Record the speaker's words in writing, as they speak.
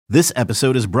This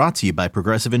episode is brought to you by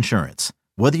Progressive Insurance.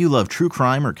 Whether you love true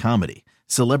crime or comedy,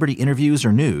 celebrity interviews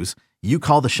or news, you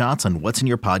call the shots on what's in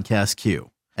your podcast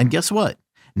queue. And guess what?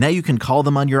 Now you can call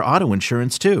them on your auto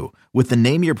insurance too with the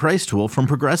Name Your Price tool from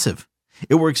Progressive.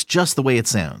 It works just the way it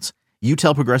sounds. You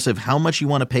tell Progressive how much you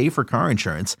want to pay for car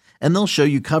insurance, and they'll show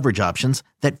you coverage options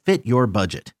that fit your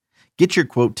budget. Get your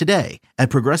quote today at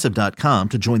Progressive.com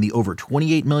to join the over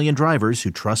 28 million drivers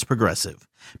who trust Progressive.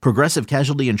 Progressive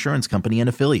Casualty Insurance Company and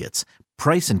Affiliates.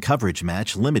 Price and coverage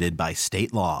match limited by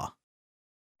state law.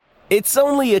 It's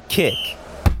only a kick,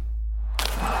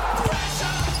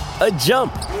 a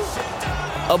jump,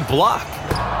 a block.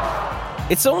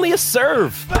 It's only a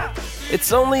serve.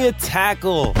 It's only a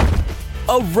tackle,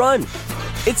 a run.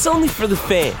 It's only for the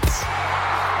fans.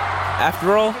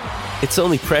 After all, it's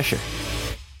only pressure.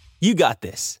 You got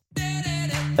this.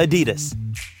 Adidas.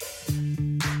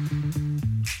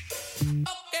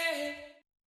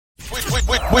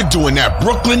 We're doing that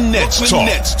Brooklyn Nets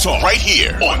talk right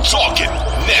here on Talking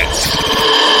Nets.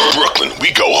 Brooklyn,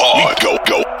 we go hard. We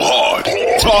go hard.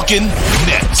 Talking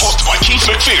Nets. Hosted by Keith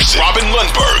McPherson, Robin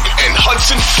Lundberg, and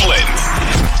Hudson Flynn.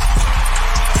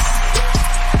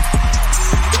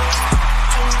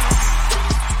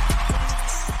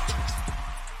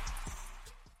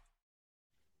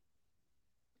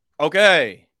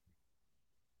 Okay.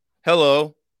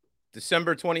 Hello.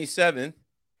 December 27th.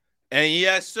 And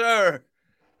yes, sir.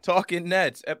 Talking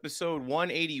Nets, episode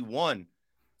 181.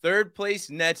 Third place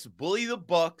Nets bully the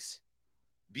Bucks.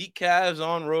 Beat Cavs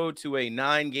on road to a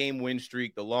 9-game win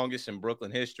streak, the longest in Brooklyn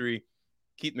history.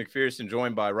 Keith McPherson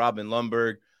joined by Robin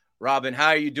Lundberg. Robin, how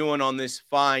are you doing on this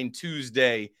fine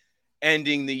Tuesday,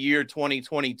 ending the year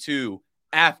 2022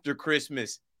 after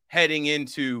Christmas, heading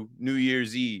into New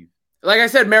Year's Eve? Like I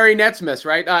said, Merry Netsmas,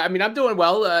 right? I'm doing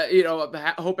well.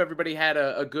 I hope everybody had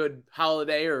a good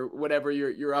holiday or whatever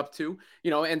you're up to,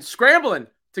 and scrambling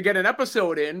to get an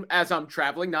episode in as I'm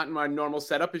traveling, not in my normal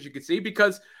setup, as you can see,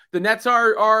 because the Nets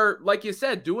are like you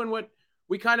said, doing what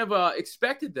we kind of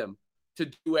expected them to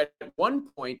do at one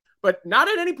point, but not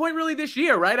at any point really this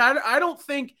year, right? I don't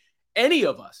think any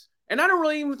of us, and I don't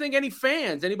really even think any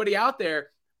fans, anybody out there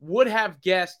would have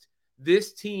guessed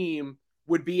this team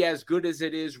would be as good as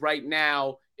it is right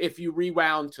now if you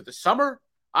rewound to the summer,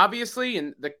 obviously,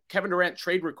 and the Kevin Durant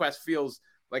trade request feels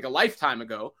like a lifetime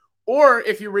ago, or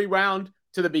if you rewound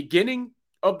to the beginning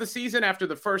of the season after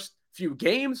the first few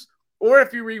games, or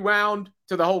if you rewound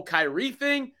to the whole Kyrie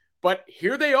thing. But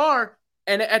here they are,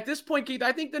 and at this point, Keith,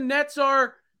 I think the Nets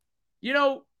are,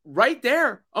 right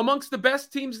there amongst the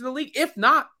best teams in the league, if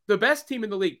not the best team in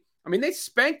the league. I mean, they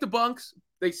spanked the Bucks,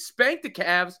 they spanked the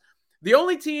Cavs. The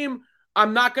only team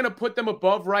I'm not going to put them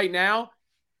above right now,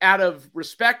 out of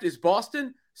respect, is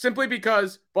Boston, simply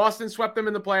because Boston swept them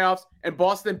in the playoffs and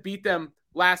Boston beat them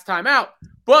last time out.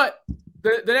 But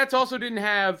the Nets also didn't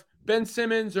have Ben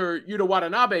Simmons or Yuta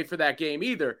Watanabe for that game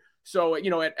either. So,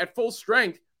 at full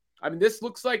strength, I mean, this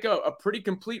looks like a pretty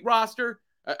complete roster,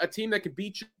 a team that can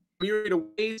beat you in a myriad of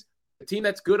ways, a team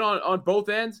that's good on both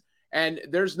ends, and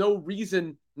there's no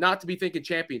reason not to be thinking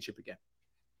championship again.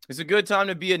 It's a good time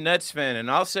to be a Nets fan,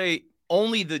 and I'll say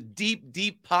only the deep,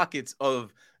 deep pockets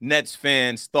of Nets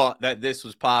fans thought that this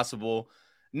was possible.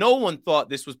 No one thought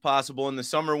this was possible in the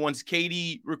summer once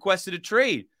KD requested a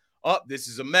trade. This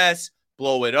is a mess.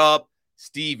 Blow it up.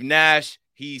 Steve Nash,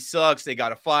 he sucks. They got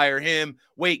to fire him.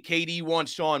 Wait, KD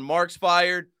wants Sean Marks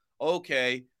fired?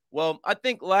 Okay. Well, I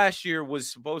think last year was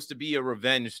supposed to be a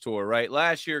revenge tour, right?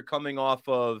 Last year coming off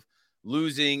of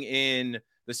losing in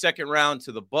the second round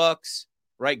to the Bucks,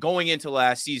 right? Going into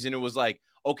last season, it was like,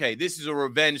 okay, this is a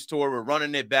revenge tour. We're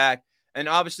running it back. And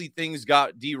obviously things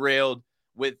got derailed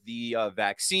with the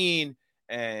vaccine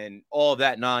and all of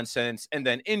that nonsense. And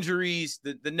then injuries.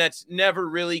 The Nets never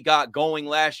really got going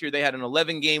last year. They had an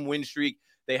 11-game win streak.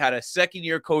 They had a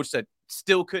second-year coach that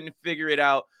still couldn't figure it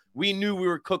out. We knew we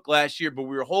were cooked last year, but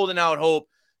we were holding out hope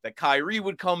that Kyrie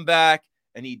would come back.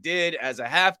 And he did as a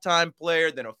halftime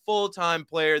player, then a full-time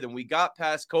player. Then we got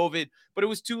past COVID, but it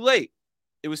was too late.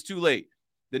 It was too late.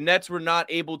 The Nets were not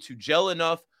able to gel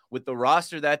enough with the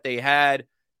roster that they had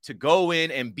to go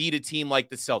in and beat a team like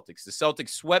the Celtics. The Celtics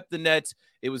swept the Nets.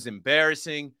 It was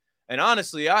embarrassing. And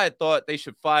honestly, I had thought they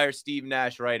should fire Steve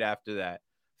Nash right after that.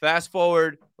 Fast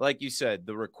forward, like you said,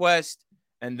 the request,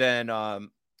 and then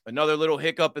another little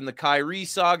hiccup in the Kyrie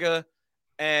saga,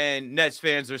 and Nets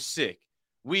fans are sick.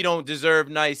 We don't deserve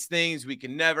nice things. We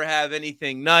can never have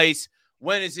anything nice.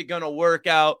 When is it going to work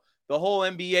out? The whole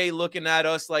NBA looking at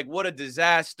us like, what a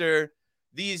disaster.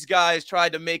 These guys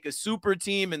tried to make a super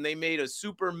team and they made a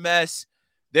super mess.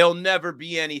 They'll never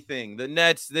be anything. The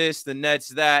Nets this, the Nets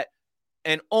that.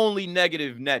 and only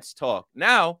negative Nets talk.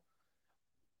 Now,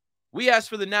 we asked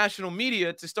for the national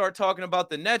media to start talking about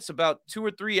the Nets about 2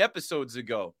 or 3 episodes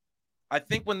ago. I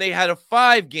think when they had a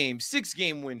 5-game,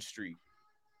 6-game win streak.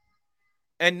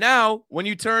 And now when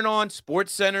you turn on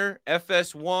SportsCenter,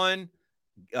 FS1,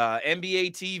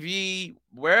 NBA TV,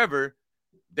 wherever,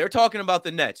 they're talking about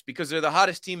the Nets because they're the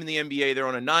hottest team in the NBA. They're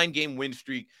on a 9-game win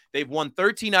streak. They've won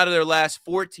 13 out of their last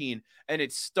 14, and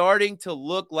it's starting to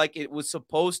look like it was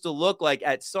supposed to look like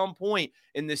at some point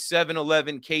in the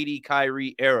 7-11 KD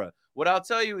Kyrie era. What I'll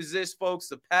tell you is this, folks,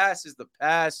 the past is the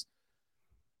past.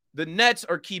 The Nets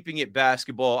are keeping it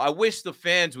basketball. I wish the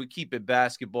fans would keep it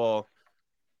basketball.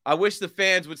 I wish the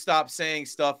fans would stop saying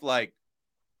stuff like,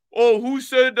 oh, who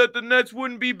said that the Nets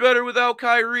wouldn't be better without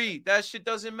Kyrie? That shit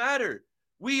doesn't matter.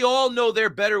 We all know they're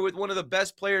better with one of the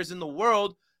best players in the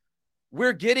world.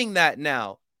 We're getting that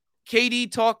now.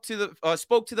 KD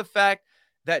spoke to the fact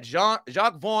that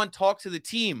Jacques Vaughn talked to the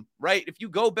team, right? If you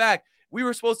go back, we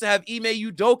were supposed to have Ime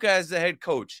Udoka as the head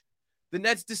coach. The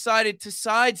Nets decided to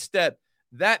sidestep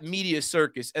that media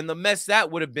circus and the mess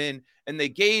that would have been, and they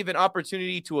gave an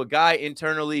opportunity to a guy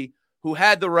internally who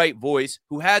had the right voice,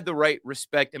 who had the right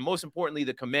respect, and most importantly,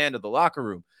 the command of the locker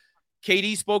room.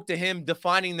 KD spoke to him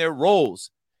defining their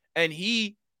roles, and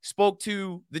he spoke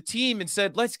to the team and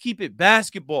said, let's keep it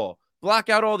basketball, block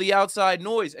out all the outside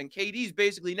noise. And KD's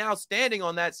basically now standing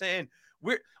on that saying,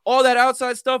 we're all that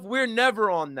outside stuff, we're never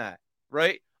on that,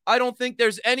 right? I don't think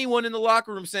there's anyone in the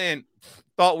locker room saying,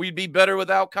 thought we'd be better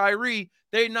without Kyrie.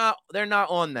 They're not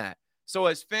on that. So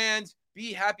as fans,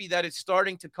 be happy that it's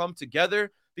starting to come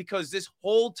together, because this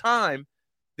whole time,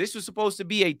 this was supposed to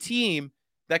be a team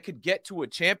that could get to a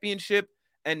championship,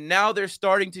 and now they're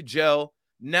starting to gel.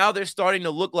 Now they're starting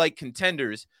to look like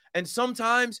contenders, and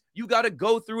sometimes you got to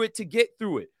go through it to get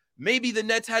through it. Maybe the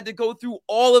Nets had to go through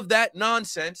all of that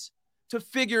nonsense to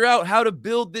figure out how to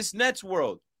build this Nets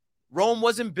world. Rome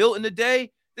wasn't built in a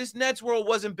day. This Nets world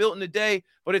wasn't built in a day,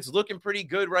 but it's looking pretty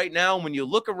good right now. When you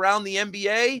look around the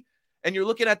NBA and you're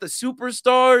looking at the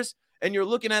superstars and you're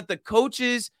looking at the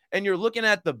coaches and you're looking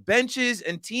at the benches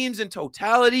and teams in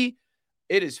totality,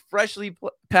 it is freshly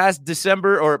past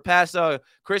December or past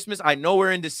Christmas. I know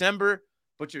we're in December,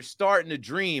 but you're starting to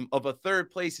dream of a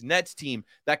third-place Nets team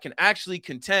that can actually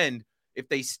contend if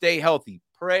they stay healthy.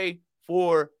 Pray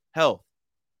for health.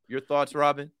 Your thoughts,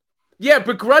 Robin? Yeah,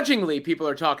 begrudgingly, people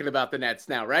are talking about the Nets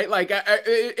now, right? Like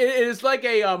it is like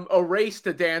a race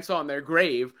to dance on their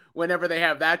grave whenever they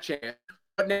have that chance.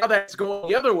 But now that's going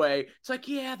the other way. It's like,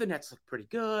 yeah, the Nets look pretty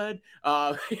good,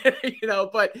 But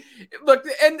look,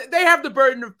 and they have the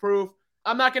burden of proof.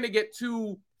 I'm not going to get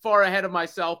too far ahead of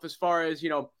myself as far as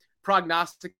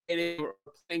prognosticating or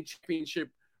playing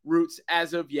championship routes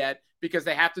as of yet, because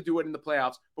they have to do it in the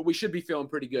playoffs. But we should be feeling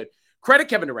pretty good. Credit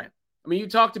Kevin Durant. I mean, you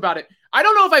talked about it. I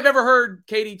don't know if I've ever heard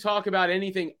KD talk about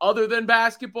anything other than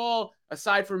basketball,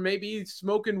 aside from maybe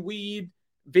smoking weed,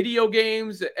 video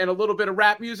games, and a little bit of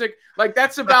rap music. Like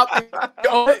that's about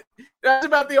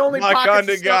the only my kind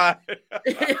of guy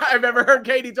I've ever heard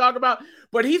KD talk about.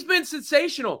 But he's been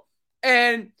sensational,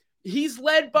 and he's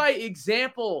led by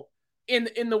example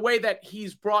in the way that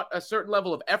he's brought a certain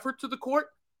level of effort to the court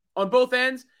on both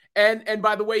ends. And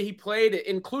by the way he played,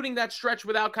 including that stretch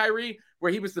without Kyrie,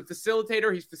 where he was the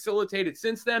facilitator. He's facilitated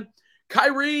since then.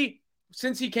 Kyrie,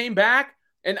 since he came back,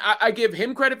 and I give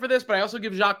him credit for this, but I also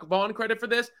give Jacques Vaughn credit for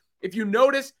this. If you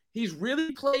notice, he's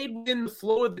really played within the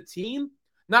flow of the team.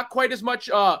 Not quite as much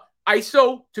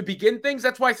ISO to begin things.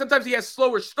 That's why sometimes he has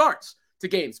slower starts to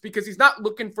games, because he's not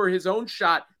looking for his own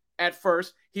shot at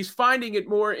first. He's finding it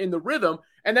more in the rhythm.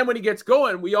 And then when he gets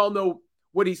going, we all know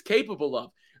what he's capable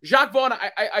of. Jacques Vaughn,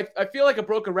 I feel like a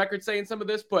broken record saying some of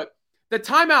this, but the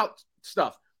timeout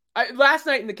stuff. Last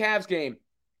night in the Cavs game,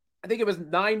 I think it was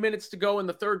 9 minutes to go in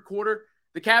the third quarter.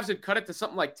 The Cavs had cut it to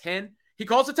something like 10. He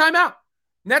calls a timeout.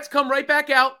 Nets come right back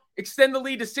out, extend the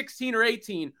lead to 16 or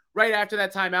 18 right after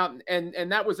that timeout,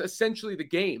 and that was essentially the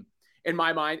game in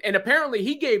my mind. And apparently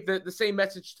he gave the same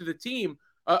message to the team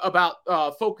about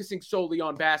focusing solely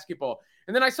on basketball.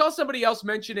 And then I saw somebody else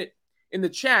mention it in the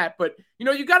chat, but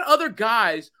you got other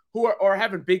guys who are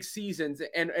having big seasons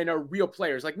and are real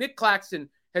players. Like Nick Claxton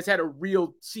has had a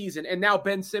real season, and now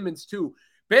Ben Simmons too.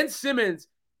 Ben Simmons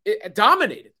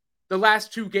dominated the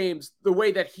last 2 games the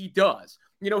way that he does.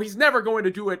 He's never going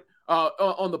to do it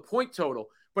on the point total,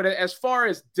 but as far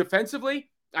as defensively,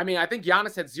 I mean, I think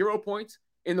Giannis had 0 points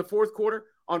in the fourth quarter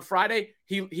on Friday.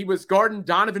 He was guarding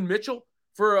Donovan Mitchell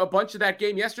for a bunch of that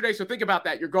game yesterday. So think about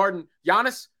that. You're guarding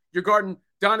Giannis, you're guarding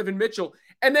Donovan Mitchell.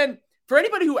 And then for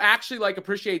anybody who actually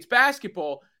appreciates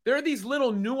basketball, there are these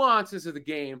little nuances of the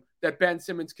game that Ben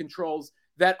Simmons controls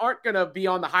that aren't going to be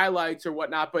on the highlights or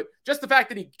whatnot, but just the fact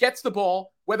that he gets the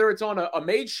ball, whether it's on a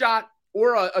made shot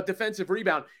or a defensive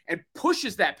rebound, and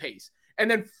pushes that pace and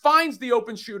then finds the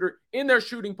open shooter in their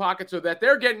shooting pocket so that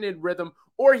they're getting in rhythm,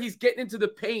 or he's getting into the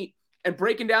paint and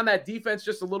breaking down that defense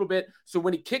just a little bit. So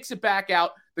when he kicks it back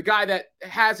out, the guy that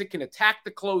has it can attack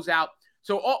the closeout.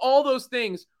 So all those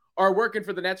things are working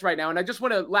for the Nets right now. And I just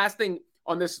want to, last thing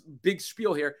on this big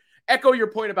spiel here, echo your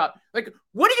point about, like,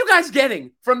 what are you guys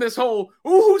getting from this whole,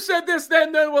 who said this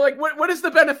then? We're like, what is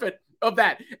the benefit of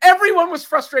that? Everyone was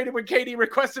frustrated when KD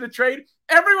requested a trade.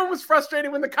 Everyone was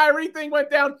frustrated when the Kyrie thing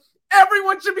went down.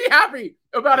 Everyone should be happy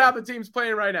about how the team's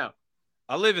playing right now.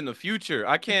 I live in the future.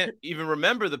 I can't even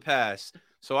remember the past.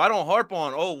 So I don't harp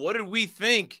on, what did we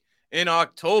think in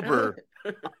October?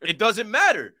 It doesn't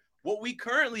matter. What we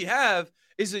currently have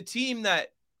is a team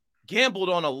that gambled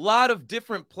on a lot of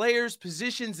different players,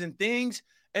 positions, and things,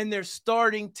 and they're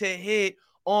starting to hit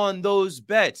on those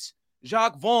bets.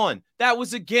 Jacques Vaughn, that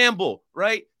was a gamble,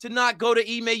 right? To not go to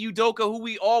Ime Udoka, who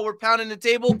we all were pounding the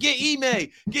table. Get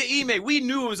Ime. We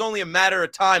knew it was only a matter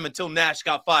of time until Nash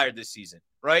got fired this season,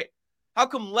 right? How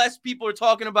come less people are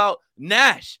talking about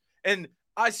Nash? And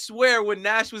I swear when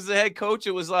Nash was the head coach,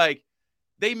 it was like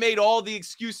they made all the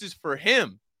excuses for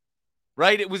him,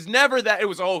 right? It was never that it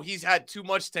was, he's had too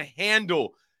much to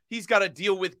handle. He's got to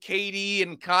deal with KD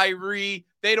and Kyrie.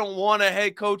 They don't want a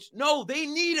head coach. No, they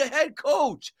need a head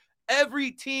coach.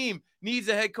 Every team needs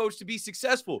a head coach to be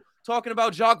successful. Talking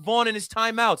about Jacques Vaughn and his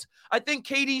timeouts. I think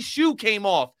KD's shoe came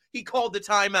off. He called the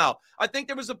timeout. I think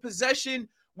there was a possession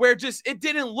where just it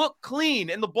didn't look clean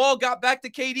and the ball got back to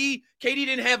KD. KD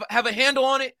didn't have a handle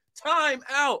on it. Time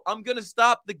out. I'm going to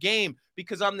stop the game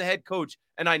because I'm the head coach,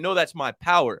 and I know that's my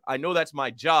power. I know that's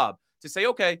my job to say,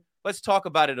 okay, let's talk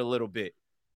about it a little bit.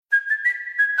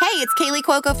 Hey, it's Kaylee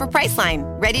Cuoco for Priceline.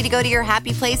 Ready to go to your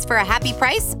happy place for a happy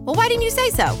price? Well, why didn't you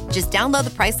say so? Just download the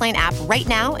Priceline app right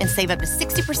now and save up to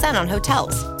 60% on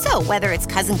hotels. So whether it's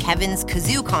Cousin Kevin's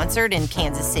Kazoo Concert in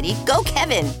Kansas City, go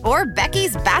Kevin, or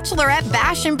Becky's Bachelorette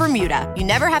Bash in Bermuda, you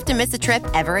never have to miss a trip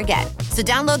ever again. So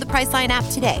download the Priceline app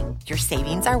today. Your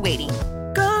savings are waiting.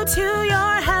 Go to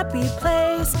your happy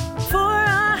place for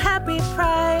a happy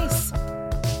price.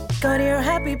 Go to your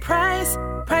happy price,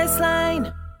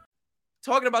 Priceline.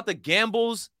 Talking about the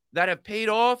gambles that have paid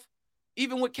off,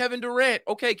 even with Kevin Durant.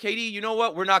 Okay, KD, you know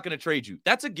what? We're not going to trade you.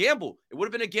 That's a gamble. It would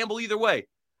have been a gamble either way.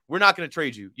 We're not going to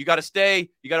trade you. You got to stay.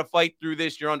 You got to fight through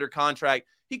this. You're under contract.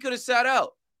 He could have sat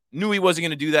out. Knew he wasn't going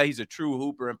to do that. He's a true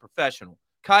hooper and professional.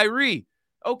 Kyrie,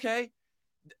 okay.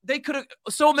 They could have,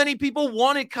 so many people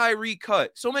wanted Kyrie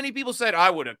cut. So many people said, I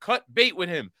would have cut bait with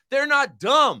him. They're not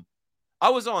dumb.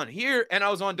 I was on here and I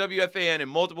was on WFAN and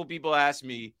multiple people asked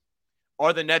me,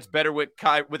 are the Nets better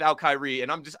without Kyrie?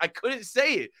 And I couldn't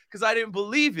say it because I didn't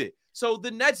believe it. So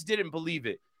the Nets didn't believe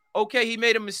it. Okay, he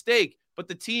made a mistake, but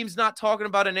the team's not talking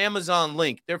about an Amazon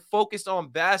link. They're focused on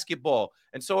basketball,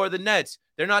 and so are the Nets.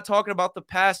 They're not talking about the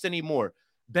past anymore.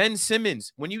 Ben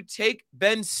Simmons, when you take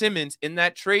Ben Simmons in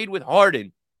that trade with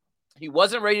Harden, he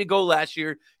wasn't ready to go last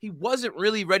year. He wasn't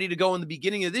really ready to go in the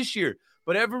beginning of this year.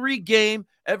 But every game,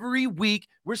 every week,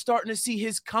 we're starting to see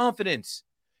his confidence.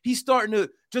 He's starting to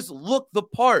just look the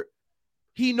part.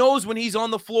 He knows when he's on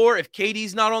the floor, if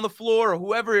KD's not on the floor or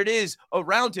whoever it is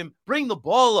around him, bring the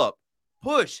ball up,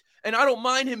 push. And I don't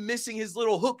mind him missing his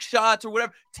little hook shots or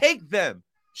whatever. Take them,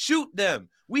 shoot them.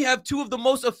 We have two of the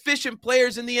most efficient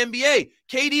players in the NBA.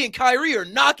 KD and Kyrie are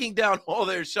knocking down all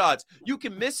their shots. You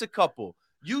can miss a couple.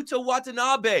 Yuta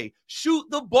Watanabe, shoot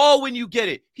the ball when you get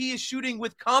it. He is shooting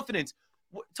with confidence.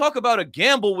 Talk about a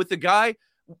gamble with the guy.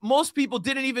 Most people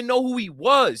didn't even know who he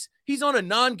was. He's on a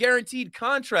non-guaranteed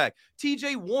contract.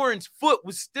 TJ Warren's foot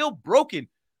was still broken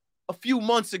a few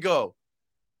months ago.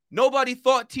 Nobody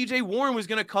thought TJ Warren was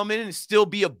going to come in and still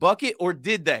be a bucket, or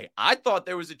did they? I thought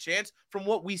there was a chance from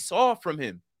what we saw from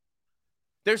him.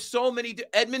 There's so many.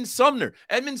 Edmund Sumner.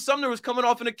 Edmund Sumner was coming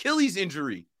off an Achilles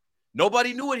injury.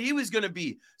 Nobody knew what he was going to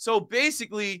be. So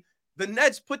basically, the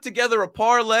Nets put together a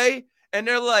parlay, and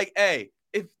they're like, hey,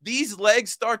 if these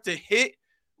legs start to hit,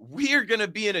 we're going to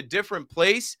be in a different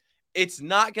place. It's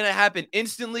not going to happen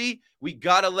instantly. We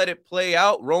got to let it play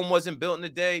out. Rome wasn't built in a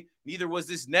day. Neither was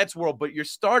this Nets world. But you're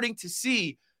starting to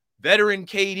see veteran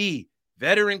KD,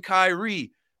 veteran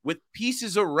Kyrie with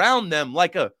pieces around them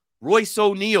like a Royce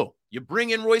O'Neal. You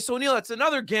bring in Royce O'Neal, that's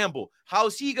another gamble.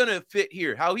 How's he going to fit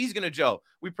here? How he's going to gel?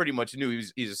 We pretty much knew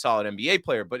he's a solid NBA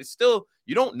player, but it's still,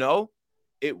 you don't know.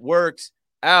 It works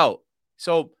out.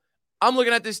 So I'm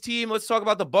looking at this team. Let's talk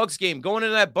about the Bucks game. Going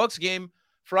into that Bucks game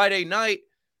Friday night,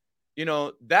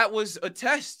 that was a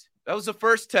test. That was the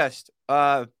first test.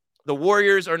 The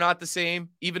Warriors are not the same,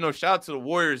 even though shout out to the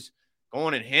Warriors.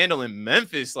 going and handling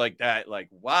Memphis like that. Like,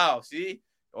 wow, see?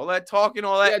 All that talking,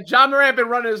 all that. Yeah, John Morant been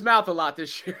running his mouth a lot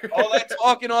this year. All that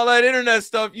talking, all that internet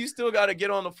stuff, you still got to get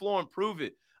on the floor and prove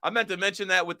it. I meant to mention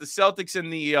that with the Celtics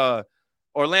and the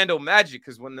Orlando Magic,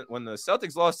 because when the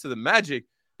Celtics lost to the Magic,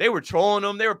 they were trolling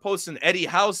them. They were posting Eddie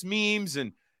House memes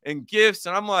and gifs,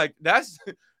 and I'm like,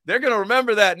 they're going to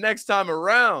remember that next time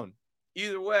around.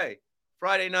 Either way,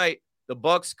 Friday night, the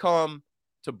Bucks come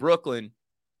to Brooklyn,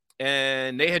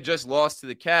 and they had just lost to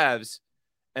the Cavs.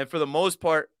 And for the most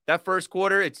part, that first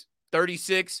quarter, it's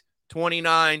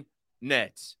 36-29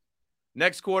 Nets.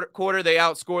 Next quarter, they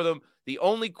outscore them. The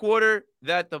only quarter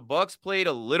that the Bucks played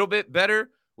a little bit better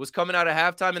was coming out of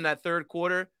halftime in that third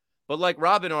quarter. But like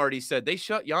Robin already said, they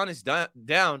shut Giannis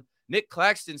down. Nick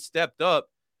Claxton stepped up,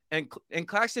 and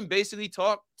Claxton basically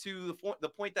talked to the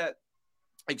point that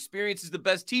experience is the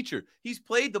best teacher. He's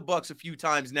played the Bucks a few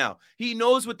times now. He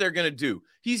knows what they're going to do.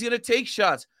 He's going to take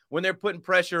shots when they're putting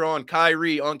pressure on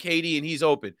Kyrie, on KD, and he's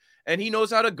open. And he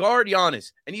knows how to guard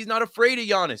Giannis, and he's not afraid of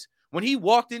Giannis. When he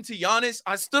walked into Giannis,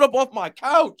 I stood up off my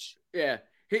couch. Yeah,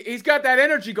 he's got that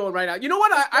energy going right now. You know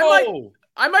what?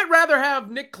 I might rather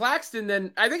have Nick Claxton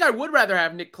than – I think I would rather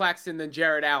have Nick Claxton than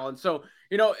Jared Allen. So,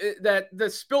 you know, that the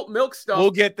spilt milk stuff –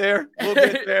 We'll get there.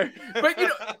 But, you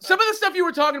know, some of the stuff you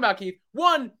were talking about, Keith,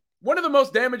 one of the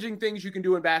most damaging things you can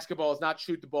do in basketball is not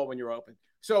shoot the ball when you're open.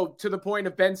 So to the point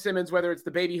of Ben Simmons, whether it's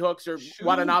the baby hooks or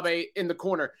Watanabe in the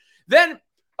corner. Then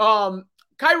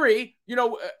Kyrie, you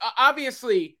know,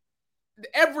 obviously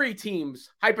every team's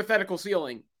hypothetical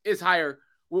ceiling is higher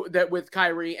with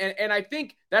Kyrie. And I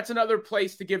think that's another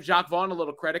place to give Jacques Vaughn a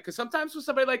little credit, because sometimes with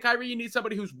somebody like Kyrie, you need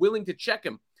somebody who's willing to check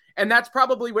him. And that's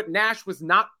probably what Nash was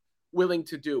not willing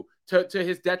to do to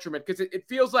his detriment, because it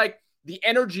feels like the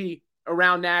energy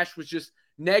around Nash was just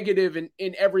negative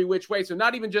in every which way. So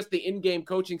not even just the in-game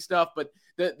coaching stuff, but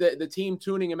the team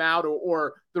tuning him out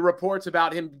or the reports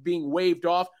about him being waved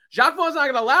off. Jacques Vaughn's not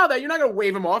going to allow that. You're not going to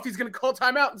wave him off. He's going to call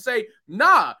timeout and say,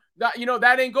 nah,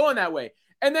 that ain't going that way.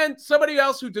 And then somebody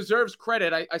else who deserves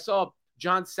credit, I saw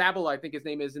John Sabel, I think his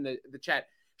name is in the chat.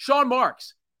 Sean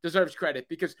Marks deserves credit,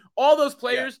 because all those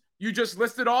players you just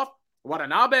listed off,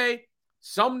 Watanabe,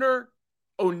 Sumner,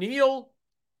 O'Neal,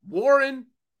 Warren,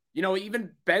 you know,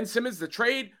 even Ben Simmons, the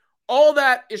trade, all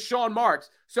that is Sean Marks.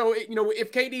 So, you know,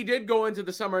 if KD did go into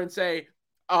the summer and say,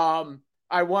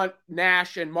 I want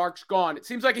Nash and Marks gone, it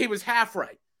seems like he was half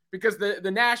right, because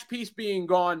the Nash piece being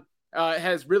gone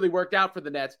has really worked out for the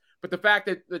Nets. But the fact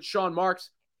that Sean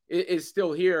Marks is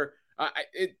still here,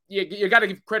 you got to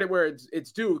give credit where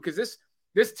it's due, because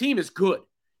this team is good.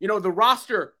 You know, the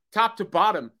roster top to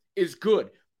bottom is good.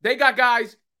 They got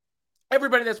guys,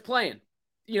 everybody that's playing.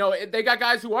 You know, they got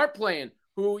guys who aren't playing,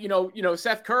 who, you know,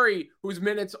 Seth Curry, whose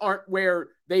minutes aren't where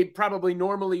they probably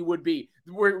normally would be.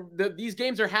 These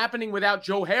games are happening without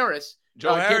Joe Harris.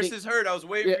 Joe Harris is hurt. I was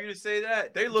waiting for you to say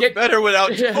that. They look better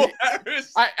without Joe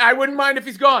Harris. I wouldn't mind if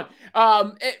he's gone.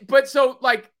 But so,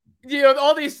 like, you know,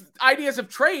 all these ideas of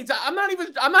trades, I'm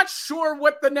not sure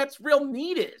what the Nets' real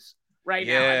need is right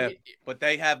now. Yeah, but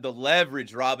they have the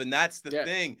leverage, Robin. That's the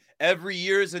thing. Every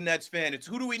year as a Nets fan, it's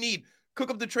who do we need? Cook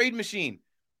up the trade machine.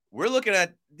 We're looking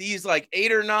at these like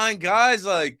 8 or 9 guys,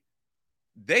 like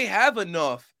they have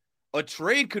enough. A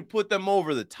trade could put them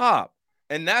over the top.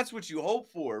 And that's what you hope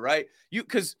for, right?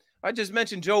 Because I just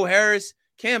mentioned Joe Harris,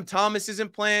 Cam Thomas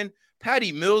isn't playing,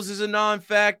 Patty Mills is a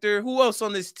non-factor. Who else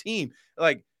on this team?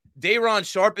 Like Day'Ron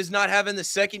Sharpe is not having the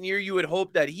second year you would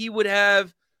hope that he would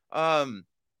have.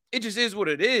 It just is what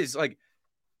it is. Like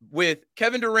with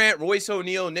Kevin Durant, Royce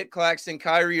O'Neal, Nick Claxton,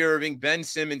 Kyrie Irving, Ben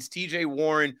Simmons, TJ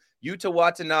Warren, Yuta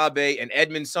Watanabe, and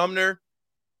Edmund Sumner.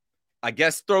 I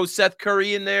guess throw Seth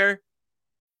Curry in there.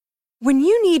 When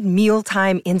you need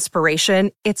mealtime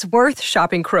inspiration, it's worth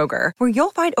shopping Kroger, where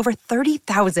you'll find over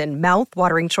 30,000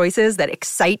 mouth-watering choices that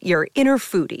excite your inner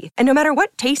foodie. And no matter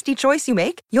what tasty choice you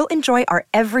make, you'll enjoy our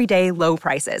everyday low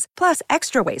prices, plus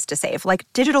extra ways to save, like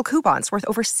digital coupons worth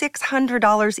over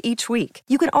 $600 each week.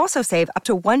 You can also save up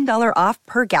to $1 off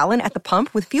per gallon at the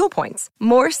pump with fuel points.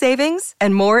 More savings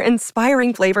and more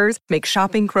inspiring flavors make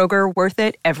shopping Kroger worth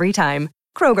it every time.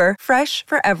 Kroger, fresh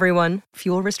for everyone.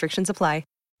 Fuel restrictions apply.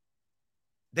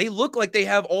 They look like they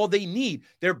have all they need.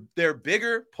 They're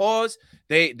bigger, pause.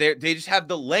 They just have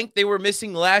the length they were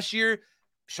missing last year.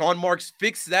 Sean Marks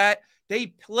fixed that. They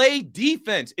play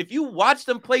defense. If you watch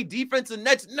them play defense, the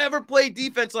Nets never play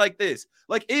defense like this.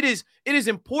 Like it is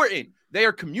important. They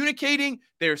are communicating.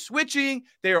 They're switching.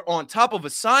 They're on top of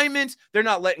assignments. They're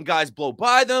not letting guys blow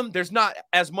by them. There's not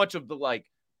as much of the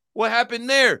what happened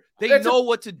there. They know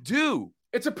what to do.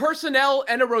 It's a personnel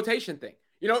and a rotation thing.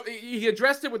 You know, he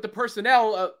addressed it with the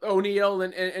personnel, O'Neal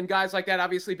and guys like that.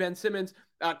 Obviously, Ben Simmons,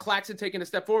 Claxton taking a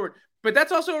step forward. But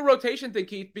that's also a rotation thing,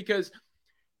 Keith, because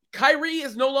Kyrie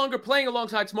is no longer playing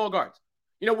alongside small guards.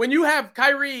 You know, when you have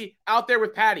Kyrie out there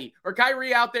with Patty, or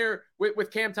Kyrie out there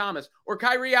with Cam Thomas, or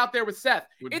Kyrie out there with Seth,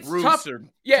 it's Bruce tough. Or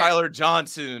Tyler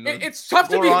Johnson. It's tough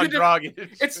to be a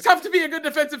good it's tough to be a good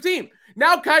defensive team.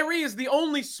 Now Kyrie is the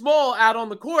only small out on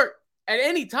the court at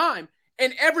any time,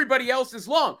 and everybody else is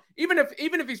long. Even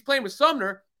if he's playing with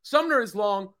Sumner is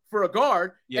long for a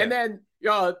guard, and then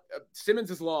Simmons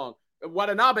is long,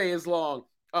 Watanabe is long,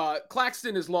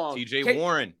 Claxton is long, TJ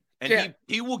Warren. And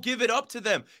he will give it up to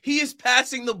them. He is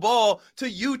passing the ball to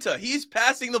Yuta. He's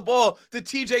passing the ball to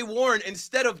TJ Warren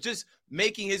instead of just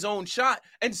making his own shot.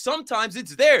 And sometimes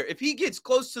it's there. If he gets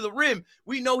close to the rim,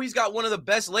 we know he's got one of the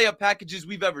best layup packages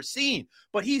we've ever seen.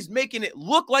 But he's making it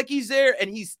look like he's there, and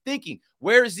he's thinking,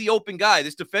 where is the open guy?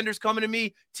 This defender's coming to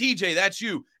me. TJ, that's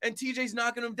you. And TJ's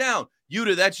knocking him down.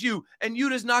 Yuta, that's you. And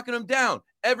Yuta's knocking him down.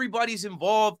 Everybody's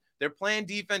involved. They're playing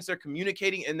defense, they're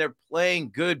communicating, and they're playing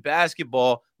good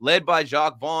basketball led by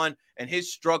Jacques Vaughn and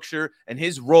his structure and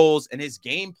his roles and his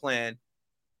game plan.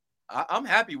 I'm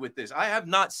happy with this. I have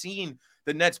not seen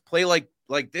the Nets play like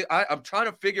this. I'm trying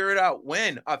to figure it out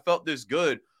when I felt this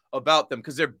good about them,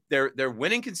 because they're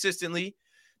winning consistently.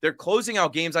 They're closing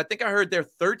out games. I think I heard they're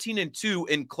 13-2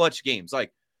 in clutch games.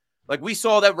 Like we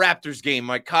saw that Raptors game,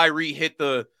 like Kyrie hit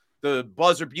the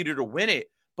buzzer beater to win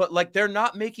it. But, like, they're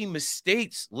not making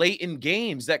mistakes late in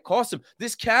games that cost them.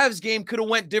 This Cavs game could have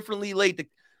went differently late.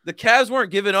 The Cavs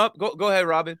weren't giving up. Go ahead,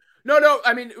 Robin. No.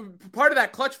 I mean, part of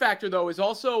that clutch factor, though, is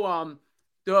also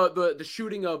the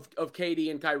shooting of KD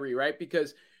and Kyrie, right?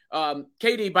 Because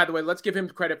KD, by the way, let's give him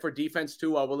credit for defense,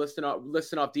 too. We're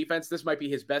listing off defense. This might be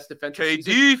his best defensive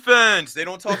season. Defense. They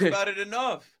don't talk about it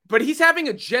enough. But he's having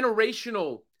a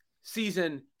generational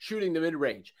season shooting the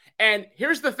mid-range. And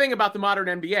here's the thing about the modern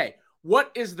NBA.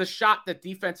 What is the shot that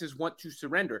defenses want to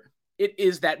surrender? It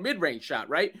is that mid-range shot,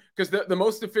 right? Because the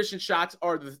most efficient shots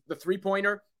are the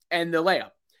three-pointer and the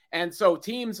layup. And so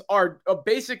teams are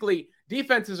basically,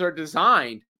 defenses are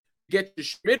designed to get to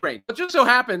mid-range. It just so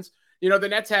happens, the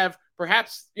Nets have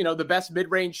perhaps, the best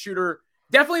mid-range shooter,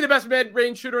 definitely the best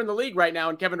mid-range shooter in the league right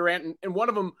now, in Kevin Durant, and one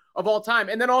of them of all time.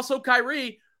 And then also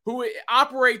Kyrie, who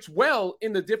operates well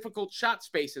in the difficult shot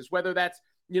spaces, whether that's,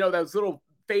 those little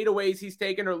fadeaways he's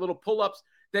taking or little pull-ups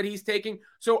that he's taking.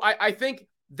 So I think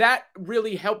that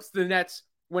really helps the Nets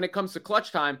when it comes to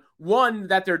clutch time. One,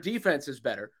 that their defense is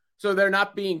better, so they're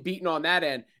not being beaten on that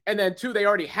end. And then two, they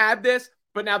already had this,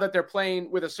 but now that they're playing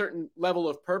with a certain level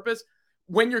of purpose,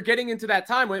 when you're getting into that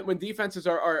time when defenses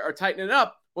are tightening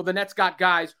up, well, the Nets got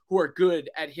guys who are good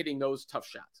at hitting those tough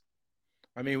shots.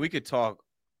 I mean, we could talk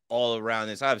all around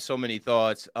this. I have so many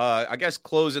thoughts. I guess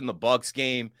closing the Bucks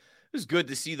game, it was good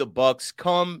to see the Bucks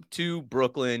come to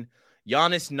Brooklyn.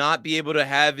 Giannis not be able to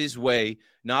have his way,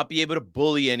 not be able to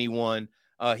bully anyone.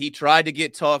 He tried to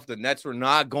get tough. The Nets were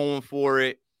not going for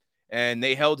it, and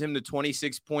they held him to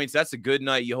 26 points. That's a good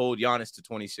night. You hold Giannis to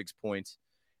 26 points.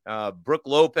 Brook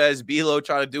Lopez, Belo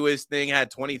tried to do his thing,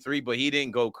 had 23, but he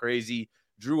didn't go crazy.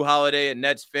 Drew Holiday, a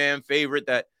Nets fan favorite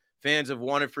that fans have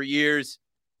wanted for years,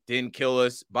 didn't kill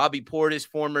us. Bobby Portis,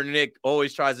 former Knick,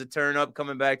 always tries to turn up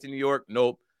coming back to New York.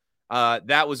 Nope.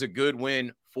 That was a good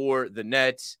win for the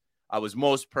Nets. I was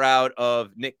most proud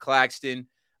of Nick Claxton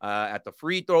at the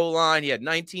free throw line. He had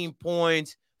 19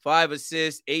 points, 5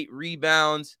 assists, 8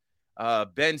 rebounds.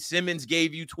 Ben Simmons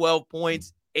gave you 12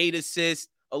 points, 8 assists,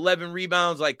 11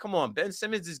 rebounds. Like, come on, Ben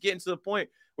Simmons is getting to the point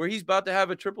where he's about to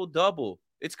have a triple-double.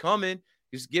 It's coming.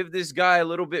 Just give this guy a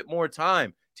little bit more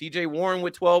time. TJ Warren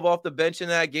with 12 off the bench in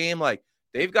that game. Like,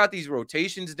 they've got these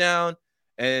rotations down.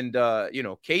 And,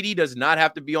 KD does not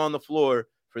have to be on the floor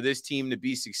for this team to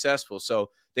be successful. So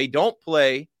they don't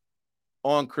play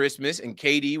on Christmas, and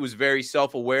KD was very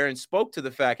self-aware and spoke to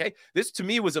the fact, hey, this to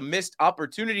me was a missed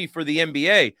opportunity for the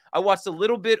NBA. I watched a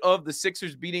little bit of the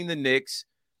Sixers beating the Knicks.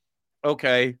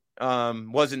 Okay,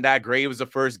 wasn't that great. It was the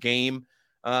first game.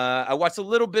 I watched a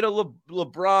little bit of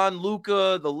LeBron,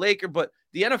 Luka, the Lakers, but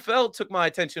the NFL took my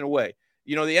attention away.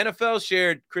 The NFL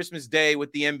shared Christmas Day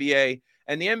with the NBA,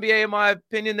 and the NBA, in my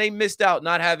opinion, they missed out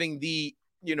not having the,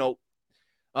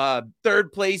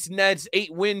 third place Nets,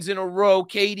 8 wins in a row,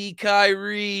 KD,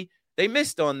 Kyrie. They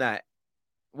missed on that.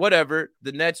 Whatever.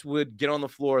 The Nets would get on the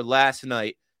floor last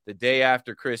night, the day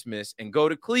after Christmas, and go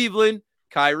to Cleveland,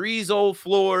 Kyrie's old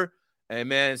floor. And,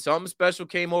 man, something special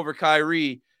came over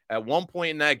Kyrie. At one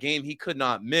point in that game, he could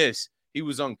not miss. He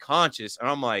was unconscious. And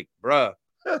I'm like, bruh.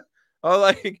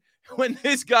 When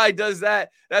this guy does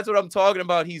that, that's what I'm talking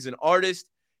about. He's an artist.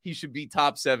 He should be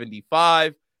top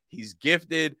 75. He's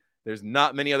gifted. There's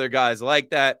not many other guys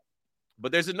like that.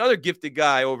 But there's another gifted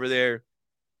guy over there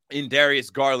in Darius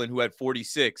Garland who had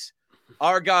 46.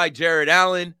 Our guy, Jared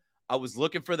Allen, I was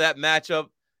looking for that matchup.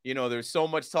 You know, there's so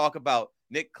much talk about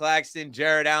Nick Claxton,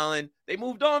 Jared Allen. They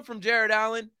moved on from Jared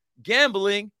Allen,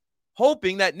 gambling,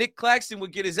 hoping that Nick Claxton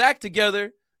would get his act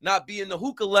together, not be in the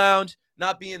hookah lounge,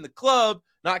 not be in the club,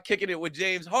 not kicking it with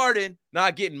James Harden,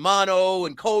 not getting mono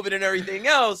and COVID and everything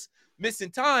else,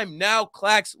 missing time. Now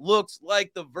Clax looks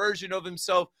like the version of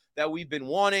himself that we've been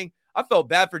wanting. I felt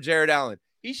bad for Jared Allen.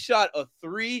 He shot a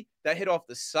 3 that hit off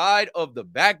the side of the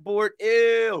backboard.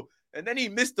 Ew. And then he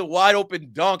missed the wide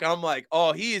open dunk. I'm like,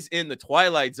 oh, he is in the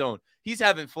Twilight Zone. He's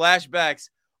having flashbacks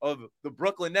of the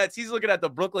Brooklyn Nets. He's looking at the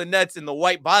Brooklyn Nets in the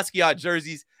white Basquiat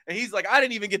jerseys. And he's like, I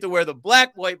didn't even get to wear the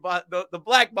black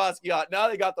Basquiat. Now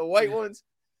they got the white ones.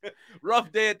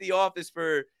 Rough day at the office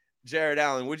for Jared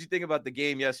Allen. What'd you think about the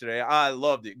game yesterday? I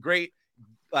loved it. Great,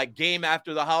 game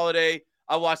after the holiday.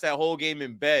 I watched that whole game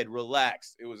in bed,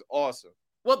 relaxed. It was awesome.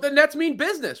 Well, the Nets mean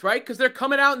business, right? Because they're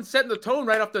coming out and setting the tone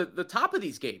right off the top of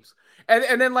these games.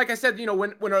 And then, like I said,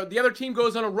 when the other team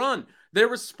goes on a run, they're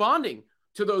responding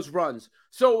to those runs.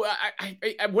 So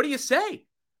what do you say?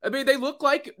 I mean, they look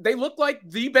like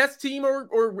the best team or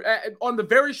on the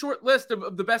very short list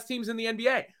of the best teams in the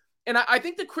NBA. And I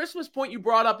think the Christmas point you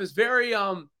brought up is very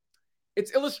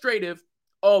it's illustrative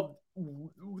of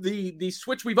the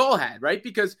switch we've all had, right?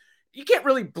 Because you can't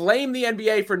really blame the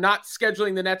NBA for not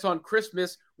scheduling the Nets on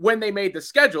Christmas when they made the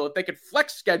schedule. If they could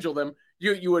flex schedule them,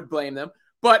 you would blame them.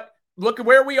 But look at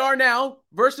where we are now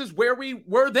versus where we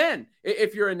were then,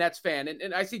 if you're a Nets fan.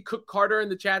 And I see Cook Carter in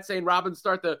the chat saying Robin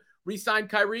start the re-sign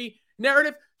Kyrie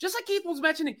narrative. Just like Keith was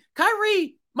mentioning,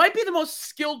 Kyrie might be the most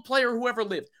skilled player who ever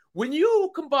lived. When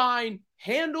you combine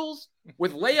handles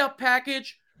with layup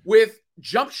package, with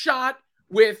jump shot,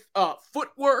 with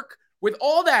footwork, with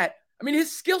all that, I mean,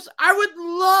 his skills, I would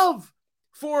love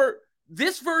for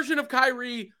this version of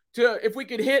Kyrie to, if we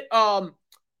could hit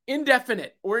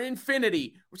indefinite or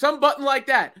infinity, some button like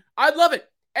that, I'd love it.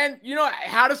 And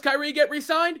how does Kyrie get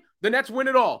re-signed? The Nets win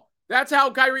it all. That's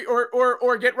how Kyrie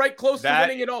or get right close to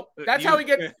winning it all. That's how he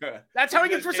gets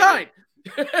re-signed.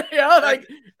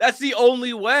 That's the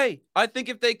only way. I think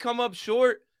if they come up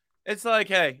short, it's like,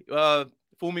 hey,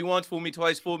 fool me once, fool me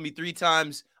twice, fool me 3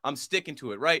 times. I'm sticking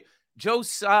to it, right? Joe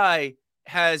Tsai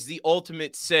has the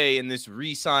ultimate say in this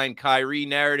re-sign Kyrie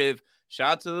narrative.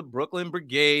 Shout out to the Brooklyn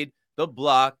Brigade, the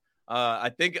block.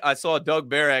 I think I saw Doug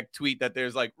Barak tweet that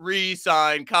there's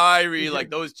re-sign Kyrie,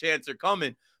 those chants are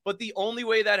coming. But the only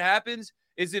way that happens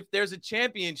is if there's a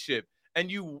championship and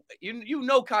you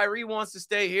know Kyrie wants to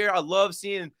stay here. I love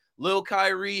seeing Lil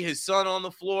Kyrie, his son on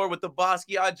the floor with the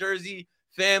Basquiat jersey,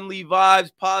 family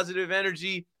vibes, positive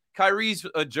energy. Kyrie's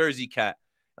a Jersey cat.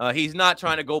 He's not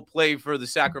trying to go play for the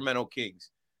Sacramento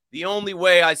Kings. The only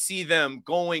way I see them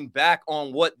going back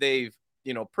on what they've,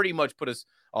 pretty much put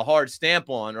a hard stamp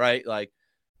on, right?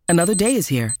 Another day is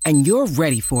here, and you're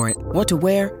ready for it. What to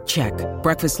wear? Check.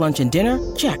 Breakfast, lunch, and dinner?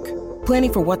 Check.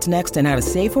 Planning for what's next and how to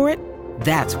save for it?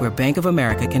 That's where Bank of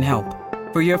America can help.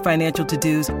 For your financial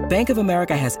to-dos, Bank of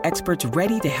America has experts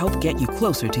ready to help get you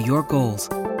closer to your goals.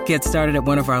 Get started at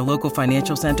one of our local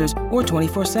financial centers or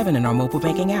 24/7 in our mobile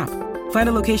banking app. Find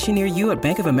a location near you at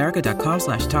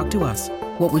bankofamerica.com/talktous.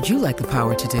 What would you like the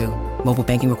power to do? Mobile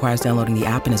banking requires downloading the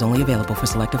app and is only available for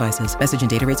select devices. Message and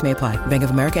data rates may apply. Bank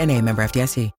of America NA, member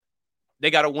FDIC.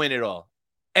 They got to win it all.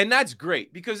 And that's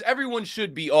great because everyone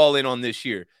should be all in on this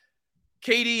year.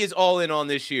 KD is all in on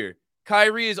this year.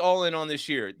 Kyrie is all in on this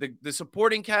year. The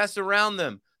supporting cast around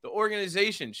them, the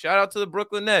organization, shout out to the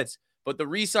Brooklyn Nets. But the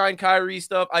re-sign Kyrie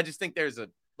stuff, I just think there's a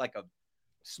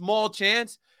small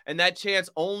chance. And that chance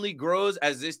only grows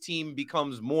as this team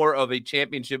becomes more of a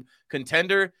championship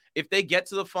contender. If they get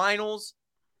to the finals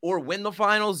or win the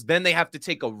finals, then they have to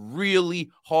take a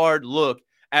really hard look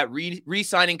at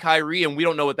re-signing Kyrie, and we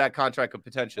don't know what that contract could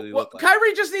potentially look like.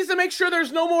 Kyrie just needs to make make sure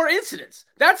there's no more incidents.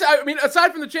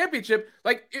 Aside from the championship,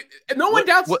 no one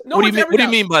doubts. What do you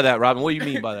mean by that, Robin? What do you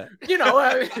mean by that?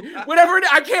 Whatever.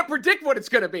 I can't predict what it's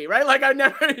going to be, right?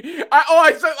 I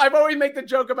always make the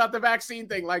joke about the vaccine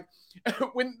thing.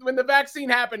 When the vaccine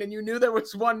happened and you knew there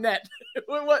was one net,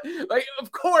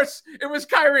 of course it was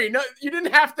Kyrie. No, you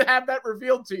didn't have to have that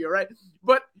revealed to you, right?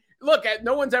 But look,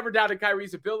 no one's ever doubted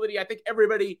Kyrie's ability. I think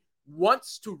everybody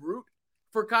wants to root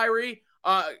for Kyrie.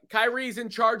 Kyrie's in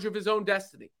charge of his own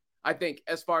destiny, I think,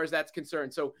 as far as that's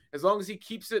concerned. So as long as he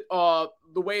keeps it the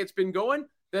way it's been going,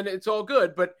 then it's all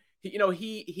good. But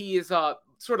he is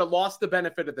sort of lost the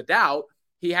benefit of the doubt.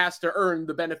 he has to earn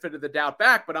the benefit of the doubt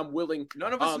back, but I'm willing.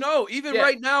 None of us know. Even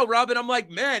right now, Robin, I'm like,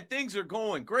 man, things are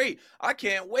going great. I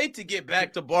can't wait to get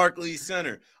back to Barclays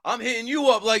Center. I'm hitting you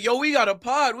up like, yo, we got a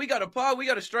pod. We got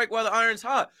to strike while the iron's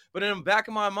hot. But in the back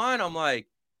of my mind, I'm like,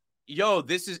 yo,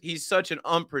 he's such an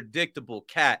unpredictable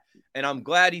cat. And I'm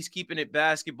glad he's keeping it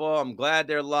basketball. I'm glad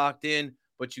they're locked in,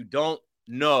 but you don't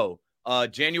know.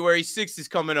 January 6th is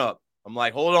coming up. I'm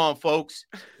like, hold on, folks.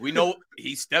 We know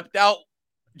he stepped out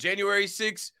January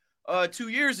 6th 2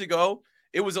 years ago.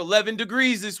 It was 11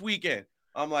 degrees this weekend.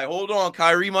 I'm like, hold on.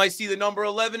 Kyrie might see the number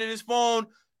 11 in his phone,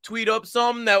 tweet up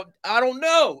something that I don't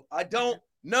know.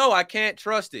 I can't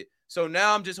trust it. So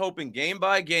now I'm just hoping game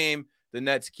by game, the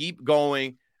Nets keep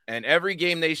going. And every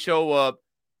game they show up,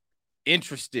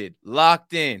 interested,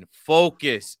 locked in,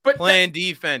 focused, playing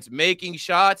defense, making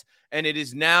shots. And it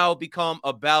has now become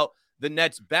about the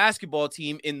Nets basketball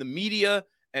team in the media.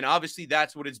 And obviously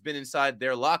that's what it's been inside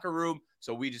their locker room.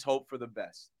 So we just hope for the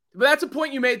best. But that's a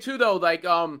point you made too, though. Like,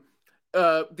 one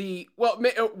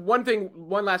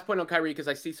last point on Kyrie, because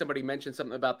I see somebody mention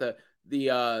something about the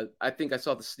I think I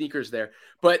saw the sneakers there,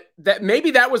 but that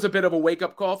maybe that was a bit of a wake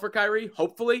up call for Kyrie.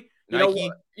 Hopefully,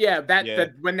 Nike.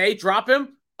 That when they drop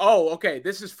him, okay,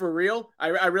 this is for real.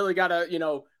 I really gotta,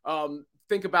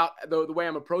 think about the way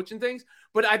I'm approaching things.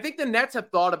 But I think the Nets have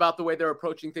thought about the way they're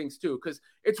approaching things too, because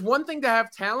it's one thing to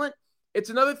have talent. It's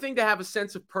another thing to have a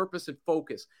sense of purpose and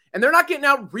focus. And they're not getting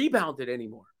out rebounded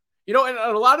anymore. And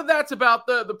a lot of that's about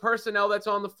the personnel that's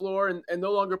on the floor and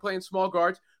no longer playing small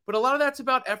guards. But a lot of that's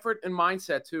about effort and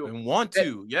mindset too. And want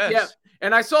to, yes. Yeah.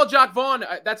 And I saw Jacque Vaughn.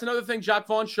 That's another thing Jacque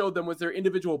Vaughn showed them was their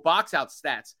individual box out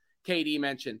stats, KD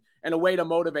mentioned, and a way to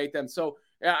motivate them. So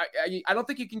I don't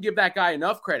think you can give that guy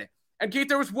enough credit. And Keith,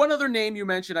 there was one other name you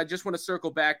mentioned I just want to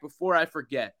circle back before I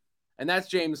forget, and that's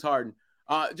James Harden.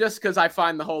 Just because I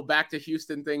find the whole back to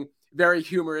Houston thing very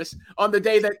humorous on the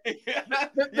day that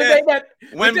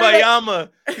Wembanyama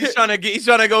he's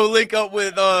trying to go link up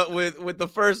with the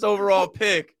first overall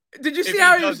pick. Did you see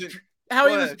how he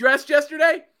was dressed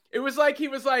yesterday? It was like he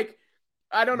was like,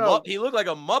 I don't know. He looked like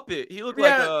a Muppet. He looked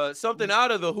like something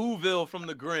out of the Whoville from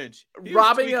the Grinch.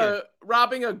 Robbing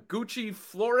a Gucci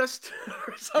florist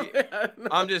or something.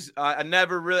 I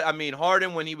never really. I mean,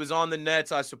 Harden, when he was on the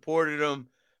Nets, I supported him,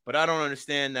 but I don't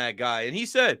understand that guy. And he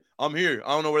said, "I'm here." I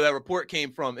don't know where that report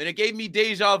came from, and it gave me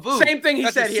deja vu. Same thing he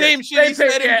said here. Same shit he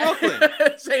said in Brooklyn.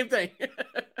 Same thing.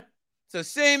 It's the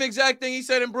same exact thing he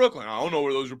said in Brooklyn. I don't know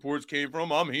where those reports came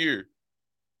from. I'm here.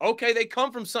 Okay, they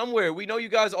come from somewhere. We know you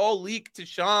guys all leaked to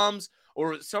Shams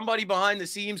or somebody behind the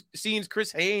scenes,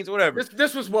 Chris Haynes, whatever.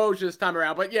 This was Woj this time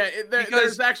around, but yeah,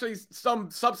 there's actually some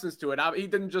substance to it. He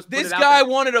didn't just put this it out guy there.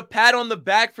 wanted a pat on the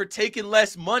back for taking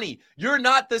less money. You're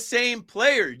not the same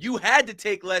player. You had to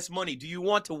take less money. Do you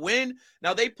want to win?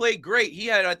 Now, they played great. He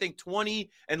had, I think,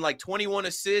 20 and like 21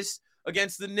 assists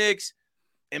against the Knicks.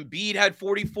 Embiid had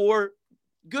 44.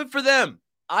 Good for them.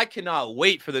 I cannot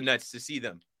wait for the Nets to see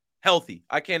them healthy.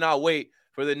 I cannot wait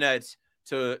for the Nets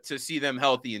to see them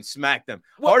healthy and smack them.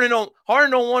 Well,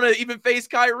 Harden don't want to even face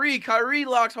Kyrie. Kyrie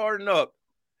locks Harden up.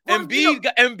 Well,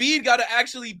 Embiid got to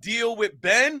actually deal with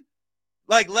Ben.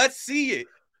 Like, let's see it.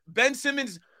 Ben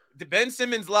Simmons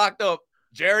locked up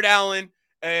Jared Allen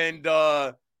and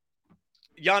Giannis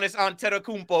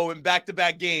Antetokounmpo in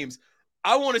back-to-back games.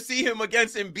 I want to see him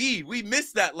against Embiid. We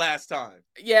missed that last time.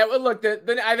 Yeah, well, look,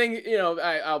 I think,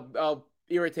 I'll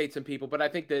irritate some people, but I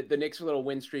think the Knicks' little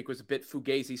win streak was a bit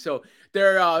fugazi. So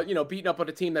they're, beating up on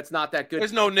a team that's not that good.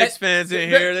 There's no Knicks fans in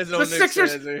here. There's no Knicks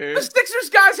fans in here. The Sixers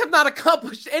guys have not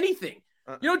accomplished anything.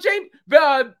 James,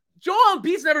 Joel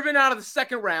Embiid's never been out of the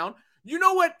second round. You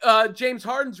know what James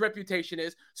Harden's reputation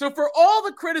is. So for all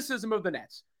the criticism of the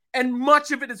Nets, and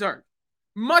much of it is earned,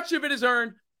 much of it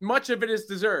is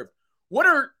deserved.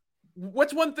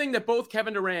 What's one thing that both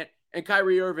Kevin Durant and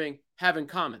Kyrie Irving have in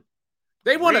common?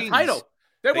 They won a title.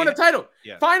 They won a title.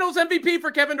 Yeah. Finals MVP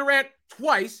for Kevin Durant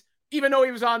twice, even though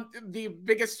he was on the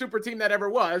biggest super team that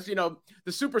ever was,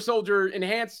 the Super Soldier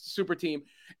enhanced super team.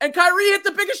 And Kyrie hit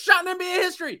the biggest shot in NBA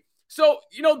history. So,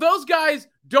 those guys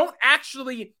don't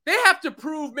actually, they have to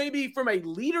prove maybe from a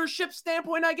leadership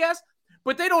standpoint, I guess,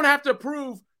 but they don't have to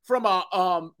prove from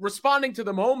a responding to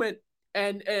the moment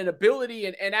and ability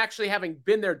and actually having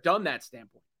been there, done that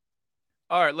standpoint.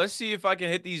 All right, let's see if I can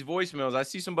hit these voicemails. I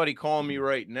see somebody calling me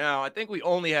right now. I think we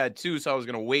only had 2, so I was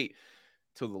going to wait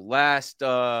till the last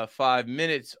 5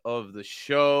 minutes of the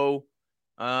show.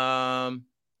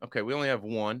 Okay, we only have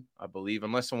 1, I believe,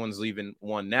 unless someone's leaving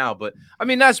 1 now. But, I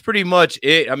mean, that's pretty much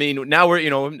it. I mean, now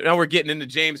we're getting into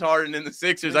James Harden and the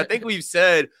Sixers. I think we've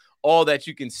said all that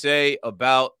you can say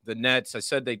about the Nets. I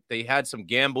said they had some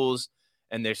gambles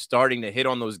and they're starting to hit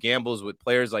on those gambles with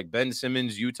players like Ben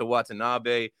Simmons, Yuta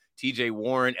Watanabe, TJ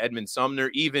Warren, Edmund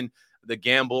Sumner, even the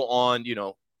gamble on,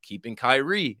 keeping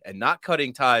Kyrie and not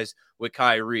cutting ties with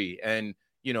Kyrie, and,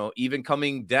 even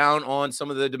coming down on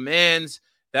some of the demands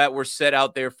that were set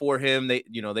out there for him.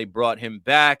 They brought him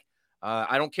back.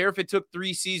 I don't care if it took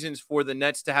 3 seasons for the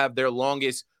Nets to have their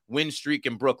longest win streak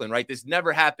in Brooklyn, right? This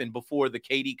never happened before the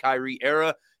KD Kyrie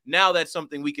era. Now that's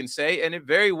something we can say, and it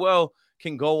very well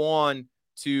can go on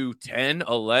to 10,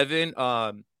 11.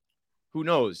 Who